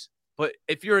knows? But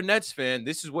if you're a Nets fan,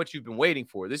 this is what you've been waiting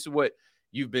for. This is what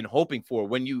you've been hoping for.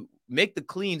 When you make the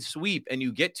clean sweep and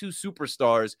you get 2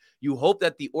 superstars, you hope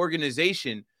that the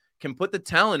organization can put the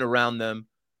talent around them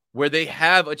where they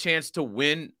have a chance to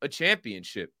win a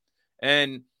championship.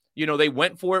 And, they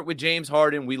went for it with James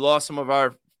Harden. We lost some of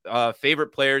our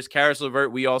favorite players. Karis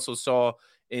LeVert, we also saw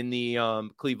in the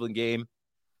Cleveland game,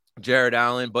 Jared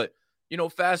Allen. But,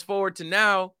 fast forward to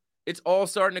now, it's all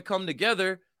starting to come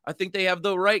together. I think they have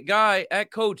the right guy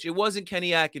at coach. It wasn't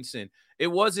Kenny Atkinson. It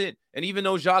wasn't, and even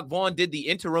though Jacques Vaughn did the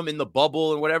interim in the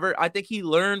bubble and whatever, I think he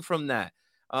learned from that.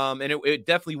 And it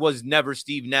definitely was never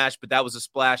Steve Nash, but that was a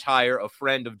splash hire, a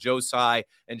friend of Joe Tsai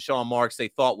and Sean Marks they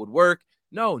thought would work.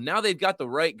 No, now they've got the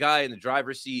right guy in the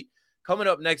driver's seat. Coming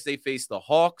up next, they face the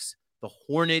Hawks, the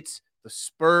Hornets, the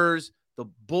Spurs, the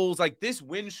Bulls. Like, this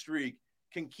win streak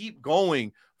can keep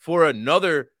going for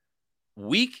another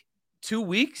week, 2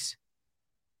 weeks,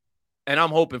 and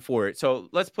I'm hoping for it. So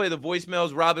let's play the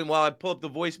voicemails. Robin, while I pull up the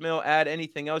voicemail, add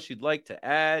anything else you'd like to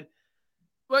add.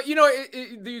 Well,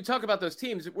 you talk about those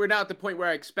teams. We're now at the point where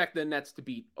I expect the Nets to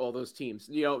beat all those teams.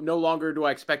 No longer do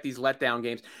I expect these letdown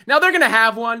games. Now they're going to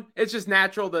have one. It's just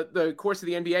natural, the course of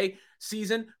the NBA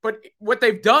season. But what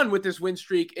they've done with this win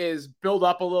streak is build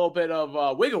up a little bit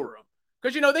of wiggle room,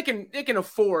 because they can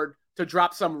afford to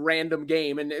drop some random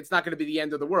game, and it's not going to be the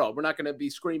end of the world. We're not going to be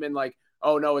screaming like,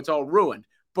 "Oh no, it's all ruined."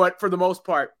 But for the most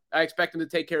part, I expect them to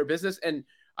take care of business, and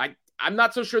I'm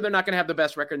not so sure they're not going to have the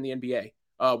best record in the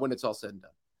NBA when it's all said and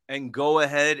done. And go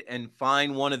ahead and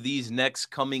find one of these next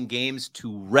coming games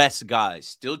to rest guys.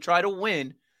 Still try to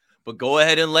win, but go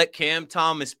ahead and let Cam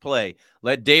Thomas play.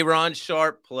 Let Day'Ron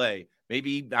Sharpe play.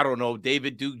 Maybe, I don't know,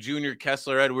 David Duke Jr.,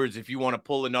 Kessler Edwards, if you want to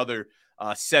pull another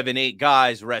 7-8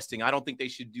 guys resting. I don't think they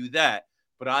should do that,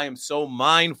 but I am so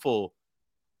mindful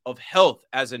of health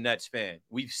as a Nets fan.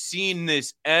 We've seen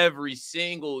this every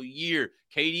single year.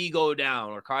 KD go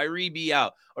down or Kyrie be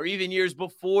out, or even years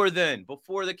before then,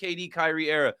 before the KD Kyrie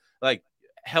era. Like,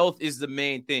 health is the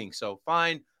main thing. So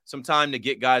find some time to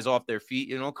get guys off their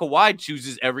feet. Kawhi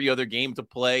chooses every other game to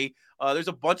play. There's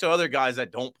a bunch of other guys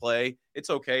that don't play. It's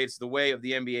okay. It's the way of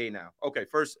the NBA now. Okay,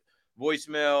 first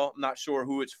voicemail. I'm not sure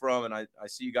who it's from, and I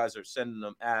see you guys are sending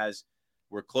them as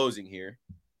we're closing here.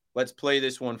 Let's play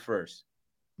this one first.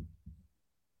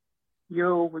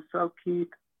 Yo, what's up, Keith?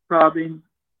 Robin,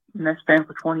 Nets fan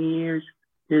for 20 years,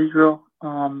 Israel.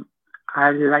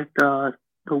 I like the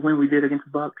win we did against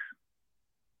the Bucks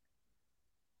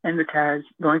and the Cavs.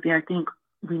 The only thing I think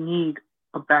we need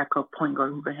a backup point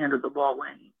guard who can handle the ball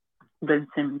when Ben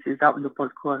Simmons is out in the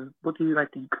fourth quarter. What do you guys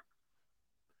think?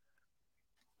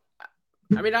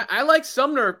 I mean, I like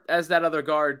Sumner as that other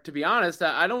guard, to be honest.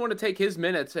 I don't want to take his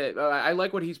minutes. I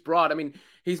like what he's brought. I mean,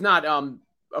 he's not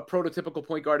a prototypical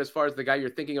point guard as far as the guy you're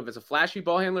thinking of as a flashy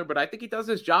ball handler, but I think he does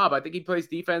his job. I think he plays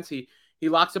defense. He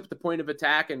locks up at the point of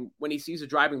attack, and when he sees a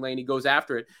driving lane, he goes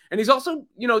after it. And he's also,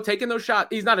 taking those shots.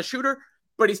 He's not a shooter,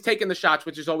 but he's taking the shots,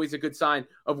 which is always a good sign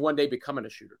of one day becoming a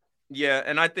shooter. Yeah,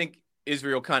 and I think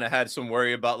Israel kind of had some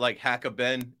worry about like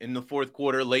Haka-Ben in the fourth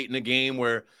quarter late in the game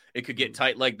where it could get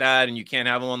tight like that and you can't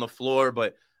have him on the floor.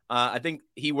 But I think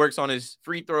he works on his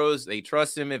free throws. They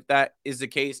trust him if that is the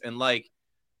case. And like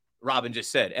Robin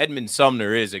just said, Edmund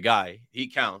Sumner is a guy. He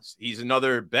counts. He's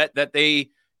another bet that they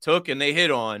took and they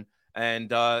hit on.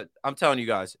 And I'm telling you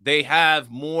guys, they have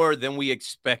more than we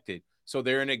expected. So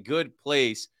they're in a good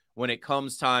place when it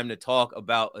comes time to talk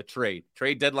about a trade.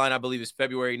 Trade deadline, I believe, is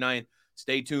February 9th.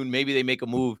 Stay tuned. Maybe they make a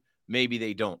move. Maybe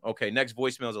they don't. Okay, next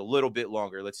voicemail is a little bit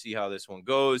longer. Let's see how this one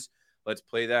goes. Let's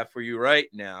play that for you right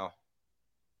now.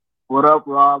 What up,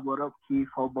 Rob? What up, Keith?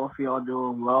 Hope both of y'all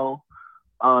doing well.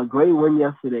 Great win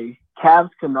yesterday. Cavs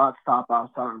could not stop our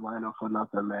starting lineup for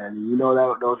nothing, man. You know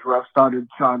that those refs started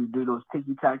trying to do those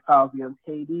ticky-tack fouls against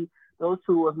KD. Those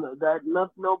two wasn't that.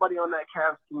 Nobody on that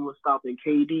Cavs team was stopping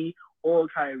KD or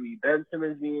Kyrie. Ben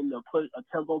Simmons being a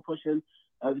tempo pusher.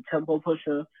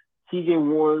 TJ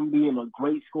Warren being a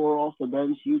great scorer off the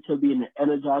bench. Yuta being an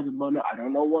energizer bunny. I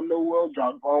don't know what in the world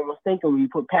Jacques Vaughn was thinking when he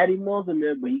put Patty Mills in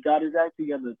there, but he got his act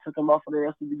together. Took him off for the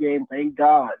rest of the game. Thank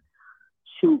God.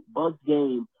 Shoot, Bucks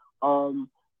game.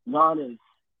 Giannis,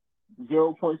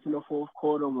 0 points in the fourth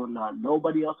quarter and whatnot.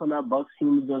 Nobody else on that Bucks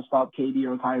team is going to stop KD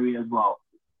or Kyrie as well.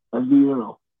 Let's be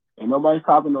real. Ain't nobody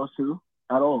stopping those two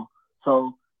at all.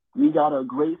 So we got a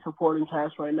great supporting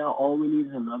cast right now. All we need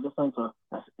is another center.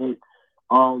 That's it.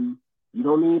 You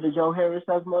don't need a Joe Harris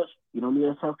as much. You don't need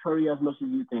a Steph Curry as much as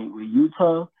you think. With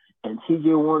Utah and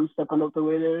TJ Warren stepping up the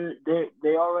way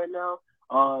they are right now,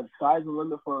 the sky's the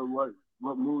limit for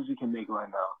what moves you can make right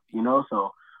now. You know,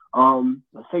 so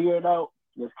let's figure it out.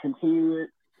 Let's continue it.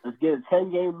 Let's get a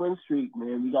 10-game win streak,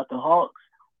 man. We got the Hawks,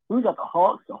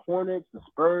 the Hornets, the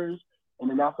Spurs, and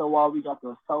then after a while we got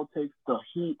the Celtics, the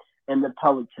Heat, and the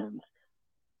Pelicans.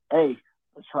 Hey,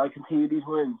 let's try to continue these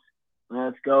wins.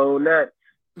 Let's go Nets.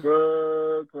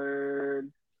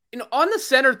 Brooklyn. You know, on the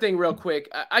center thing real quick,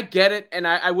 I get it, and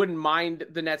I wouldn't mind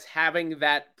the Nets having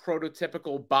that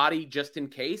prototypical body just in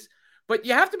case. But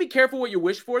you have to be careful what you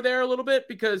wish for there a little bit,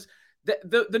 because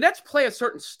the Nets play a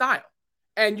certain style,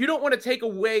 and you don't want to take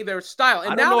away their style.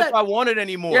 And I don't know if I want it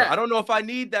anymore. Yeah. I don't know if I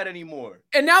need that anymore.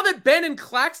 And now that Ben and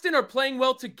Claxton are playing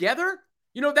well together,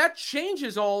 you know, that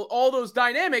changes all those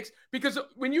dynamics, because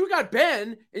when you got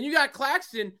Ben and you got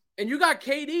Claxton and you got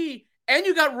KD and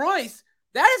you got Royce,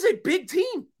 that is a big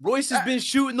team. Royce has been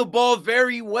shooting the ball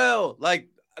very well.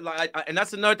 And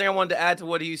that's another thing I wanted to add to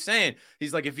what he's saying.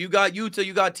 He's like, if you got Utah,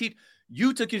 you got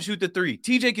Utah can shoot the three.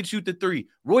 TJ can shoot the three.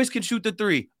 Royce can shoot the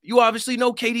three. You obviously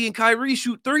know KD and Kyrie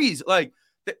shoot threes. Like,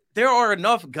 there are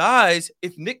enough guys.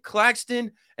 If Nick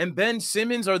Claxton and Ben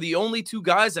Simmons are the only two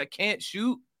guys that can't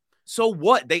shoot, so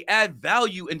what? They add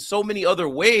value in so many other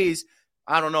ways.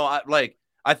 I don't know.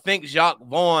 I think Jacques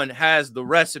Vaughn has the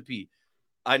recipe.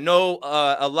 I know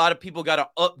a lot of people got to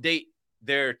update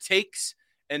their takes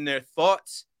and their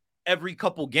thoughts every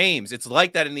couple games. It's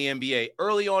like that in the NBA.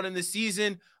 Early on in the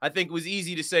season, I think it was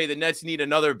easy to say the Nets need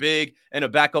another big and a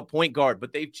backup point guard,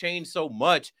 but they've changed so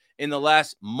much in the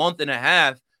last month and a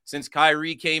half since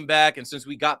Kyrie came back and since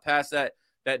we got past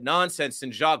that nonsense,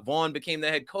 since Jacques Vaughn became the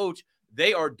head coach.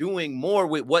 They are doing more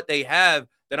with what they have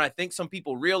than I think some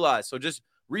people realize. So just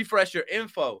refresh your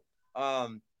info.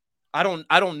 I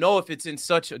don't know if it's in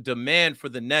such a demand for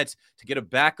the Nets to get a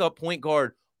backup point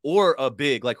guard or a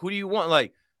big. Like, who do you want?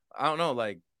 Like, I don't know.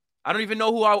 Like, I don't even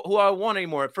know who I want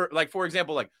anymore. For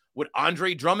example, would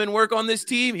Andre Drummond work on this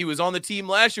team? He was on the team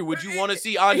last year. Would you want to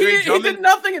see Andre Drummond? He did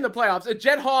nothing in the playoffs.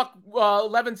 Jet Hawk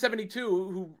 1172,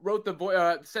 who wrote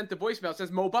sent the voicemail,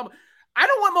 says Mo Bamba. I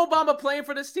don't want Mo Bamba playing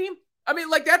for this team. I mean,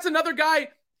 that's another guy.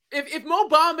 If Mo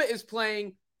Bamba is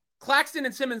playing, Claxton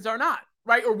and Simmons are not,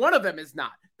 right? Or one of them is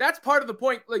not. That's part of the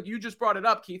point. Like, you just brought it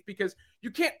up, Keith, because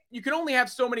you can only have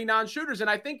so many non-shooters. And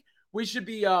I think we should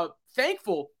be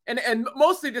thankful. And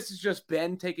mostly this is just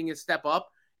Ben taking a step up.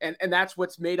 And that's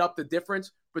what's made up the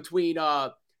difference between,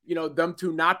 them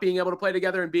two not being able to play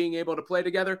together and being able to play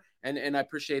together. And I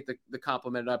appreciate the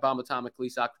compliment. I bomb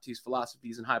atomically, Socrates'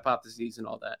 philosophies and hypotheses and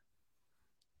all that.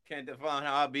 Can't define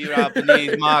how I beat out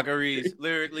beneath mockeries.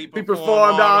 Lyrically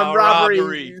performed on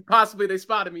robbery. Possibly they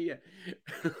spotted me.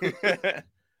 Yeah.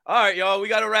 All right, y'all. We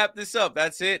got to wrap this up.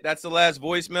 That's it. That's the last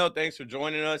voicemail. Thanks for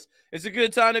joining us. It's a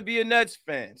good time to be a Nets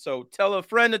fan. So tell a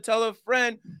friend to tell a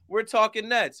friend we're talking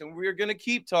Nets, and we're going to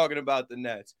keep talking about the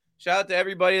Nets. Shout out to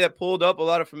everybody that pulled up. A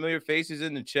lot of familiar faces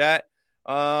in the chat.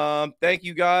 Thank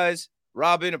you, guys.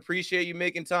 Robin, appreciate you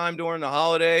making time during the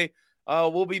holiday.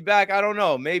 We'll be back. I don't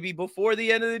know. Maybe before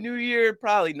the end of the new year.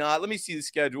 Probably not. Let me see the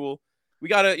schedule. We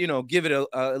got to, give it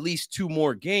at least 2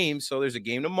 more games. So there's a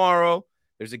game tomorrow.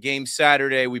 There's a game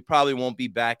Saturday. We probably won't be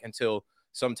back until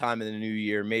sometime in the new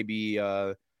year, maybe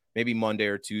Monday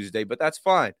or Tuesday, but that's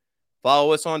fine.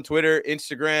 Follow us on Twitter,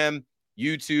 Instagram,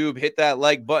 YouTube. Hit that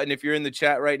like button if you're in the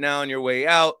chat right now on your way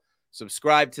out.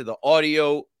 Subscribe to the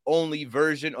audio-only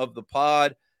version of the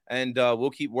pod, and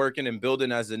we'll keep working and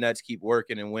building as the Nets keep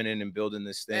working and winning and building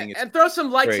this thing. And throw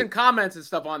some likes and comments and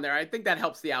stuff on there. I think that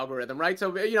helps the algorithm, right? So,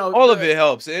 all of it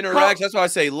helps. It interacts. That's why I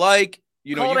say like.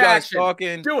 You guys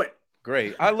talking. Do it.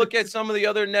 Great. I look at some of the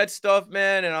other Nets stuff,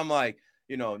 man, and I'm like,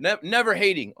 never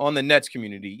hating on the Nets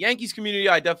community. Yankees community,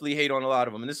 I definitely hate on a lot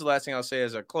of them. And this is the last thing I'll say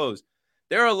as I close.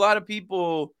 There are a lot of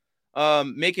people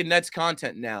making Nets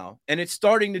content now, and it's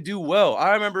starting to do well.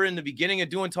 I remember in the beginning of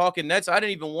doing Talking Nets, I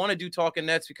didn't even want to do Talking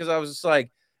Nets because I was just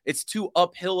like, it's too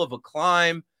uphill of a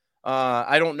climb.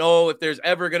 I don't know if there's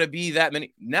ever going to be that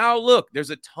many. Now, look,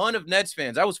 there's a ton of Nets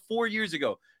fans. That was 4 years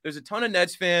ago. There's a ton of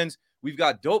Nets fans. We've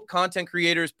got dope content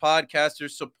creators,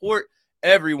 podcasters, support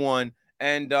everyone.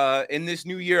 And in this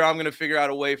new year, I'm going to figure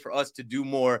out a way for us to do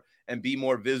more and be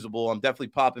more visible. I'm definitely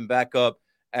popping back up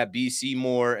at BC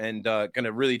more and going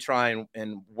to really try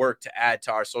and work to add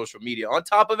to our social media on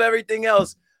top of everything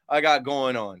else I got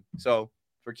going on. So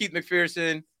for Keith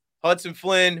McPherson, Hudson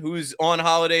Flynn, who's on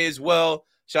holiday as well.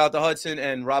 Shout out to Hudson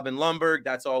and Robin Lundberg.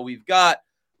 That's all we've got.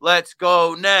 Let's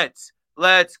go Nets.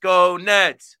 Let's go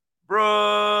Nets.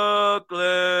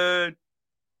 Brooklyn.